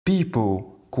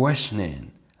People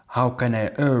questioning, how can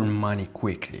I earn money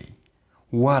quickly?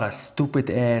 What a stupid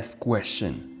ass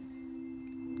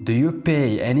question. Do you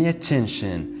pay any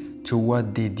attention to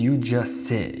what did you just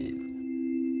say?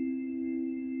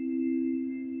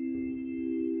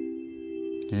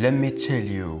 Let me tell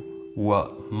you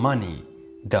what money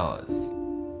does.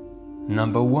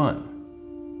 Number one,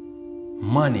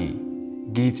 money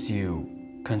gives you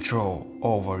control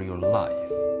over your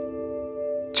life.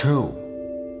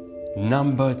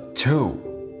 Number two,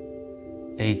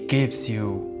 it gives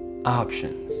you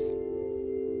options.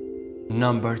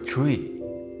 Number three,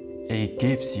 it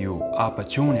gives you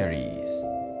opportunities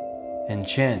and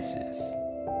chances.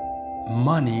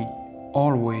 Money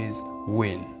always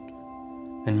win,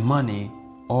 and money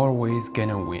always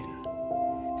gonna win.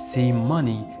 See,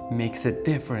 money makes a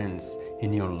difference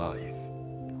in your life.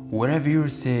 Whatever you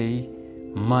say,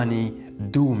 money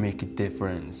do make a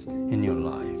difference in your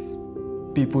life.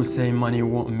 People say money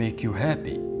won't make you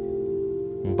happy,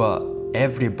 but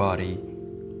everybody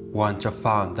wants to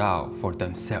find out for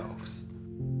themselves.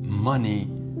 Money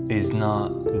is not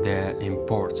that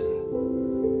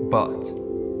important, but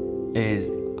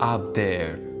is up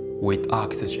there with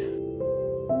oxygen.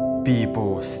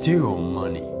 People steal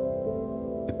money.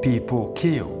 People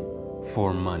kill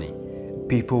for money.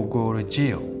 People go to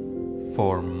jail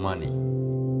for money.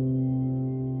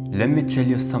 Let me tell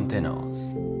you something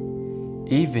else.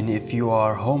 Even if you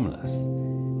are homeless,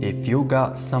 if you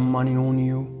got some money on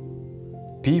you,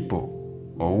 people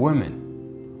or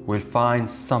women will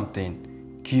find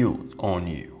something cute on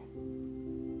you.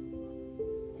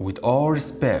 With all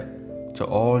respect to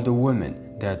all the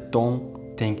women that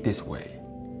don't think this way,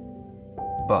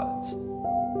 but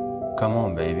come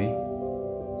on, baby,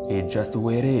 it's just the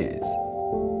way it is.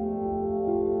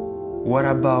 What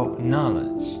about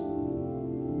knowledge?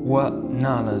 What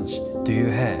knowledge do you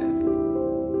have?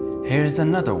 Here's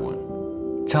another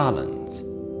one. Talent.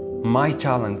 My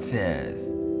talent says,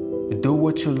 do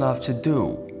what you love to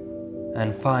do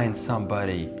and find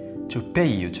somebody to pay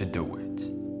you to do it.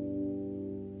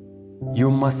 You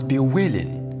must be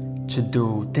willing to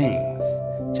do things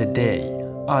today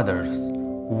others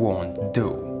won't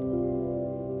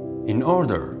do, in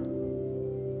order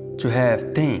to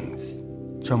have things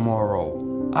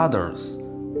tomorrow others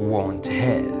won't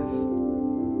have.